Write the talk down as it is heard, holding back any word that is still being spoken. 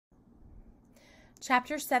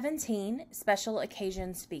Chapter 17, Special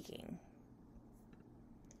Occasion Speaking.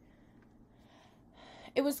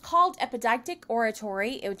 It was called epidictic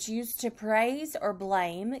oratory. It was used to praise or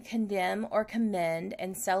blame, condemn or commend,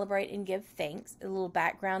 and celebrate and give thanks. A little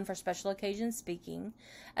background for special occasion speaking.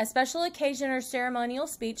 A special occasion or ceremonial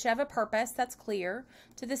speech should have a purpose that's clear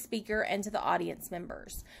to the speaker and to the audience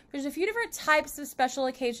members. There's a few different types of special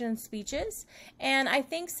occasion speeches, and I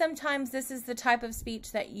think sometimes this is the type of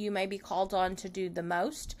speech that you may be called on to do the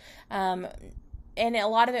most. And a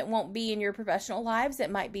lot of it won't be in your professional lives.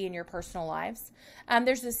 It might be in your personal lives.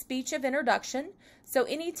 There's a speech of introduction. So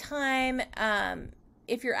anytime,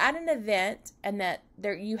 if you're at an event and that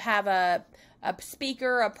you have a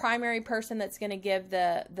speaker, a primary person that's going to give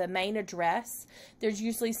the main address, there's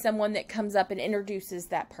usually someone that comes up and introduces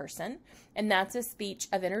that person. And that's a speech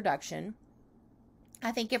of introduction.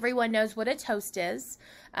 I think everyone knows what a toast is.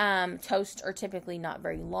 Toasts are typically not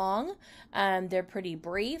very long. They're pretty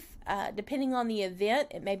brief. Depending on the event,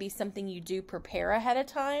 it may be something you do prepare ahead of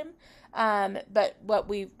time. But what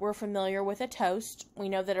we're familiar with a toast. We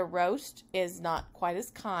know that a roast is not quite as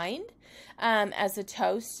kind as a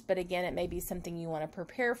toast, but again, it may be something you want to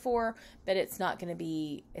prepare for, but it's not going to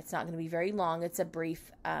be very long. It's a brief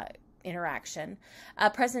interaction. A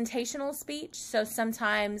presentational speech. So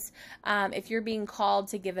sometimes if you're being called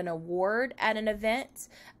to give an award at an event,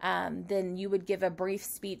 then you would give a brief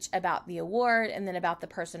speech about the award and then about the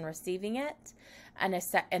person receiving it. An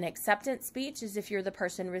acceptance speech is if you're the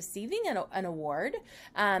person receiving an award,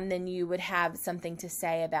 then you would have something to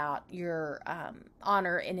say about your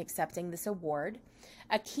honor in accepting this award.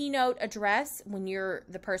 A keynote address, when you're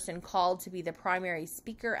the person called to be the primary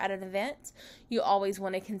speaker at an event, you always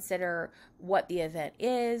want to consider what the event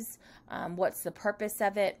is, what's the purpose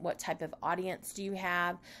of it, what type of audience do you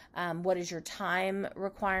have, what is your time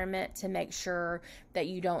requirement to make sure that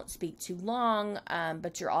you don't speak too long,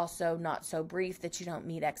 but you're also not so brief that you don't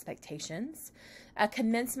meet expectations. A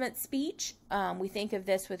commencement speech, we think of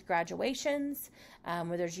this with graduations,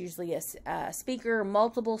 where there's usually a speaker,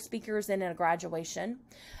 multiple speakers in a graduation.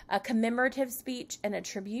 A commemorative speech and a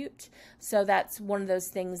tribute. So that's one of those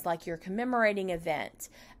things like your commemorating event,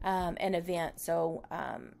 an event. So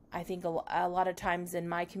I think a lot of times in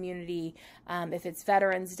my community, if it's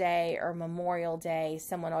Veterans Day or Memorial Day,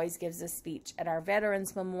 someone always gives a speech at our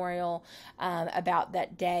Veterans Memorial about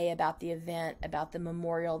that day, about the event, about the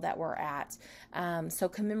memorial that we're at. So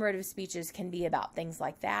commemorative speeches can be about things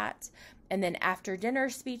like that. And then after dinner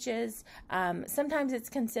speeches, sometimes it's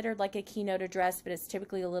considered like a keynote address, but it's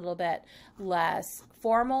typically a little bit less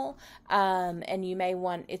formal. And you may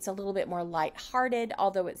want, it's a little bit more lighthearted,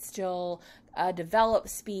 although it's still a developed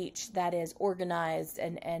speech that is organized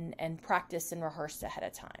and practiced and rehearsed ahead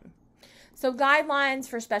of time. So guidelines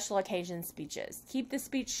for special occasion speeches. Keep the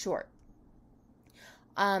speech short.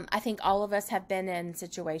 I think all of us have been in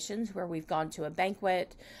situations where we've gone to a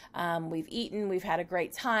banquet, we've eaten, we've had a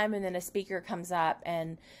great time, and then a speaker comes up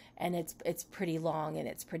and it's pretty long and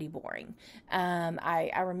it's pretty boring.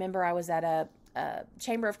 I remember I was at a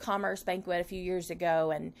Chamber of Commerce banquet a few years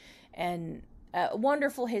ago, and a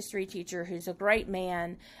wonderful history teacher who's a great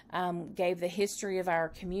man gave the history of our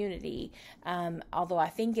community, although I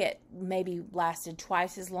think it maybe lasted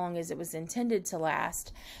twice as long as it was intended to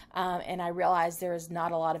last, and I realized there is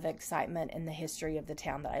not a lot of excitement in the history of the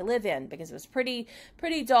town that I live in because it was pretty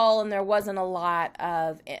dull and there wasn't a lot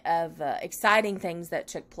of exciting things that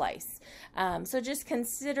took place. So just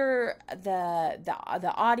consider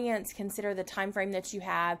the audience, consider the time frame that you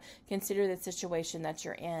have, consider the situation that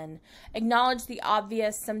you're in. Acknowledge the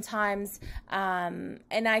obvious sometimes, and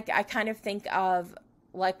I kind of think of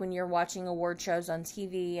like when you're watching award shows on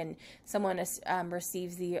TV and someone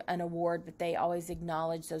receives an award, but they always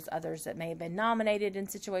acknowledge those others that may have been nominated in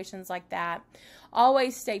situations like that.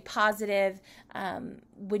 Always stay positive.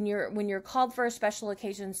 When you're called for a special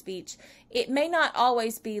occasion speech, it may not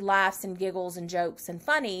always be laughs and giggles and jokes and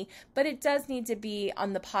funny, but it does need to be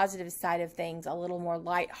on the positive side of things, a little more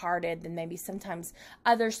lighthearted than maybe sometimes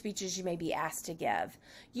other speeches you may be asked to give.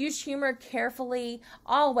 Use humor carefully.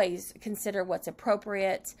 Always consider what's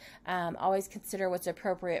appropriate. Always consider what's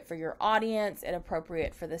appropriate for your audience and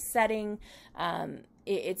appropriate for the setting.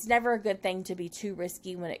 It's never a good thing to be too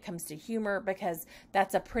risky when it comes to humor because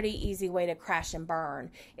that's a pretty easy way to crash and burn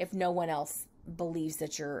if no one else believes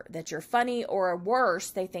that you're funny, or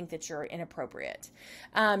worse, they think that you're inappropriate.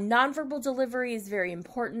 Nonverbal delivery is very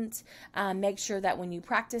important. Make sure that when you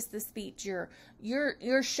practice the speech, you're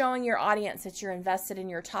showing your audience that you're invested in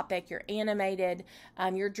your topic, you're animated,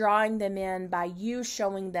 you're drawing them in by you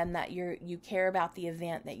showing them that you care about the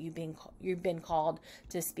event that you've been called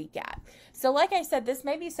to speak at. So like I said, this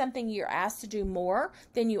may be something you're asked to do more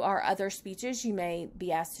than you are other speeches. You may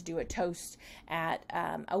be asked to do a toast at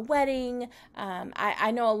a wedding.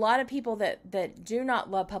 I know a lot of people that do not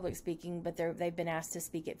love public speaking, but they've been asked to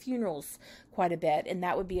speak at funerals quite a bit, and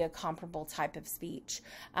that would be a comparable type of speech.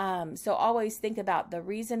 So always think about the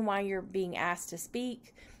reason why you're being asked to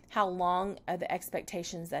speak, how long are the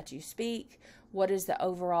expectations that you speak, what is the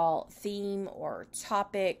overall theme or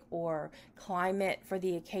topic or climate for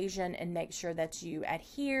the occasion, and make sure that you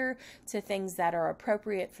adhere to things that are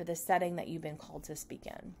appropriate for the setting that you've been called to speak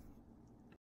in.